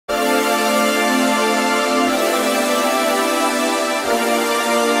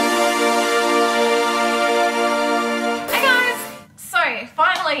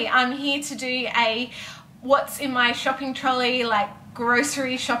I'm here to do a what's in my shopping trolley, like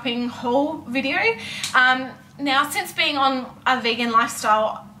grocery shopping haul video. Now, since being on a vegan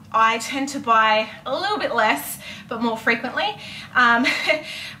lifestyle, I tend to buy a little bit less but more frequently.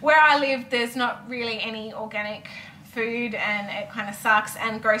 Where I live, there's not really any organic food and it kind of sucks,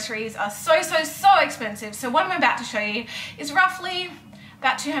 and groceries are so expensive. So what I'm about to show you is roughly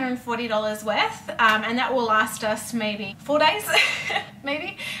about $240 worth, and that will last us maybe 4 days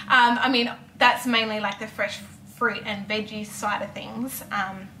maybe. I mean, that's mainly like the fresh fruit and veggie side of things.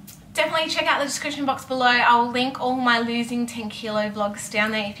 Definitely check out the description box below. I'll link all my losing 10 kilo vlogs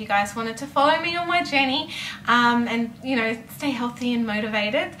down there if you guys wanted to follow me on my journey, and you know, stay healthy and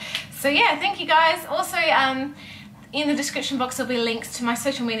motivated. So yeah, thank you guys. Also, in the description box there'll be links to my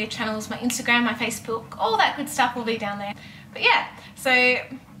social media channels, my Instagram, my Facebook, all that good stuff will be down there. But yeah, so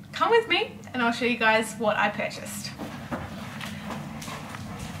come with me and I'll show you guys what I purchased.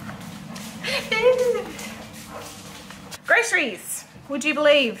 Groceries, would you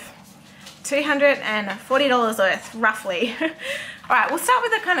believe? $240 worth, roughly. Alright, we'll start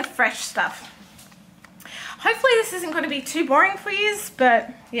with the kind of fresh stuff. Hopefully this isn't going to be too boring for you, but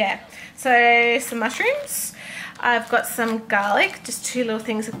yeah. So some mushrooms. I've got some garlic, just 2 little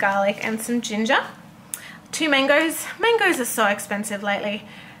things of garlic, and some ginger. 2 mangoes. Mangoes are so expensive lately.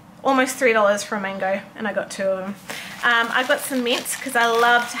 Almost $3 for a mango, and I got 2 of them. I got some mint because I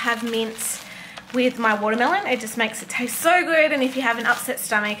love to have mint with my watermelon. It just makes it taste so good, and if you have an upset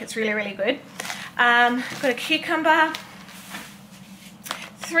stomach, it's really good. Got a cucumber,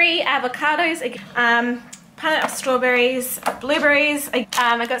 3 avocados, punnet of strawberries, blueberries.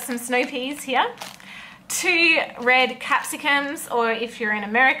 I got some snow peas here. 2 red capsicums, or if you're in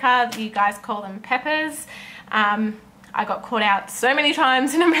America, you guys call them peppers. I got caught out so many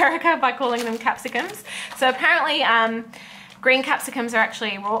times in America by calling them capsicums. So apparently green capsicums are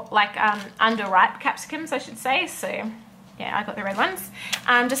actually raw, like underripe capsicums, I should say. So yeah, I got the red ones.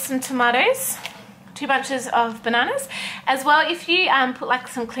 Just some tomatoes, 2 bunches of bananas. As well, if you put like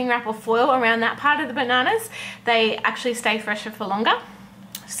some cling wrap or foil around that part of the bananas, they actually stay fresher for longer.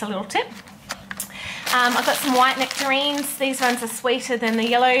 Just a little tip. I've got some white nectarines. These ones are sweeter than the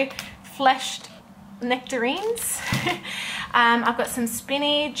yellow fleshed nectarines. I've got some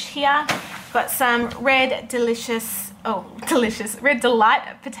spinach here. Got some red delicious red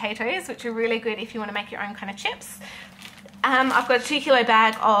delight potatoes, which are really good if you want to make your own kind of chips. I've got a 2 kilo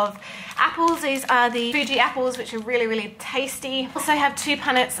bag of apples. These are the Fuji apples, which are really tasty. Also have 2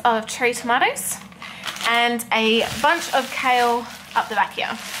 punnets of cherry tomatoes and a bunch of kale up the back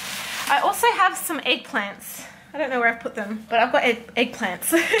here. I also have some eggplants. I don't know where I've put them, but I've got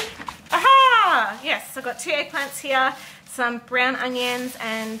eggplants. Aha! Yes, I've got 2 eggplants here, some brown onions,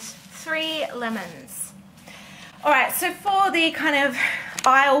 and 3 lemons. Alright, so for the kind of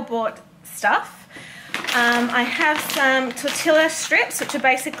aisle bought stuff, I have some tortilla strips, which are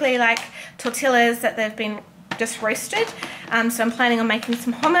basically like tortillas that they've been just roasted. So I'm planning on making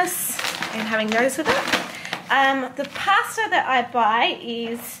some hummus and having those with it. The pasta that I buy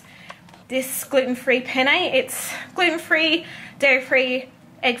is this gluten-free penne. It's gluten-free, dairy-free,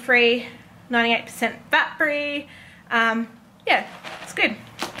 egg-free, 98% fat-free. Yeah, it's good.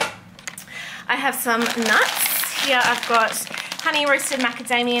 I have some nuts. Here I've got honey roasted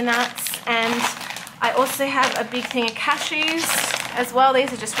macadamia nuts, and I also have a big thing of cashews as well.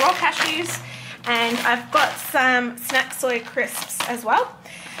 These are just raw cashews. And I've got some snack soy crisps as well.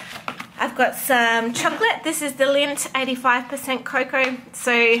 I've got some chocolate. This is the Lindt 85% cocoa.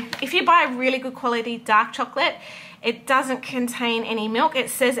 So if you buy really good quality dark chocolate, it doesn't contain any milk.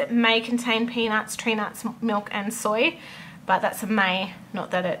 It says it may contain peanuts, tree nuts, milk and soy, but that's a may, not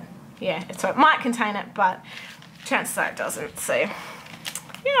that it, yeah, so it might contain it, but chances are it doesn't. So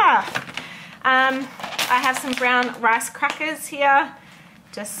yeah. I have some brown rice crackers here,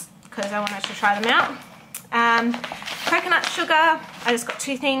 just because I wanted to try them out. Coconut sugar, I just got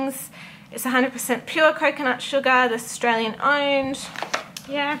 2 things. It's 100% pure coconut sugar, this Australian owned.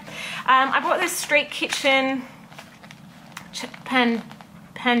 Yeah. I bought this Street Kitchen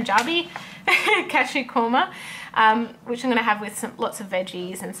Punjabi cashew korma, which I'm going to have with lots of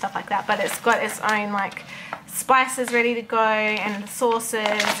veggies and stuff like that. But it's got its own like spices ready to go and sauces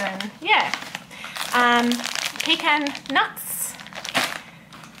and yeah. Pecan nuts,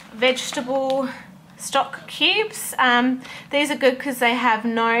 vegetable stock cubes. These are good because they have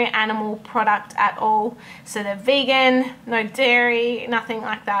no animal product at all, so they're vegan, no dairy, nothing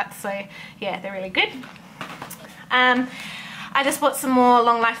like that. So yeah, they're really good. I just bought some more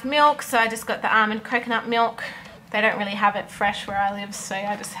long life milk, so I just got the almond coconut milk. They don't really have it fresh where I live, so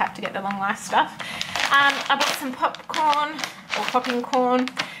I just have to get the long life stuff. I bought some popcorn or popping corn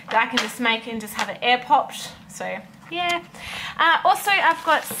that I can just make and just have it air popped. So yeah. Also, I've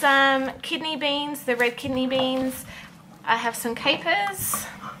got some kidney beans, the red kidney beans. I have some capers,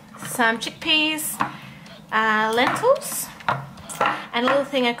 some chickpeas, lentils, and a little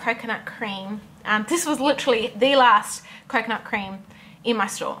thing of coconut cream. This was literally the last coconut cream in my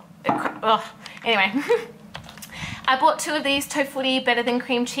store. Anyway. I bought 2 of these tofu better than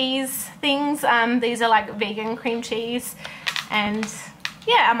cream cheese things. These are like vegan cream cheese, and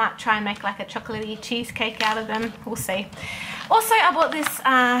yeah, I might try and make like a chocolatey cheesecake out of them. We'll see. Also, I bought this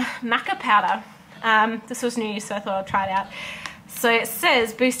maca powder. This was new, so I thought I'd try it out. So it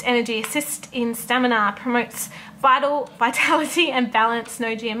says boost energy, assist in stamina, promotes vitality and balance,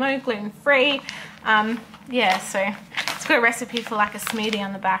 no GMO, gluten-free. Yeah, so it's got a recipe for like a smoothie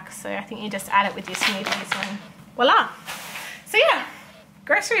on the back, so I think you just add it with your smoothies and voila. So yeah,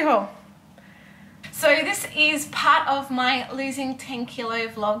 grocery haul. So this is part of my losing 10 kilo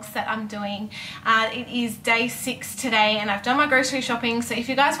vlogs that I'm doing. It is day 6 today, and I've done my grocery shopping. So if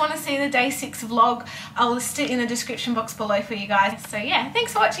you guys want to see the day 6 vlog, I'll list it in the description box below for you guys. So yeah,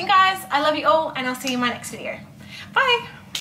 thanks for watching guys. I love you all, and I'll see you in my next video. Bye.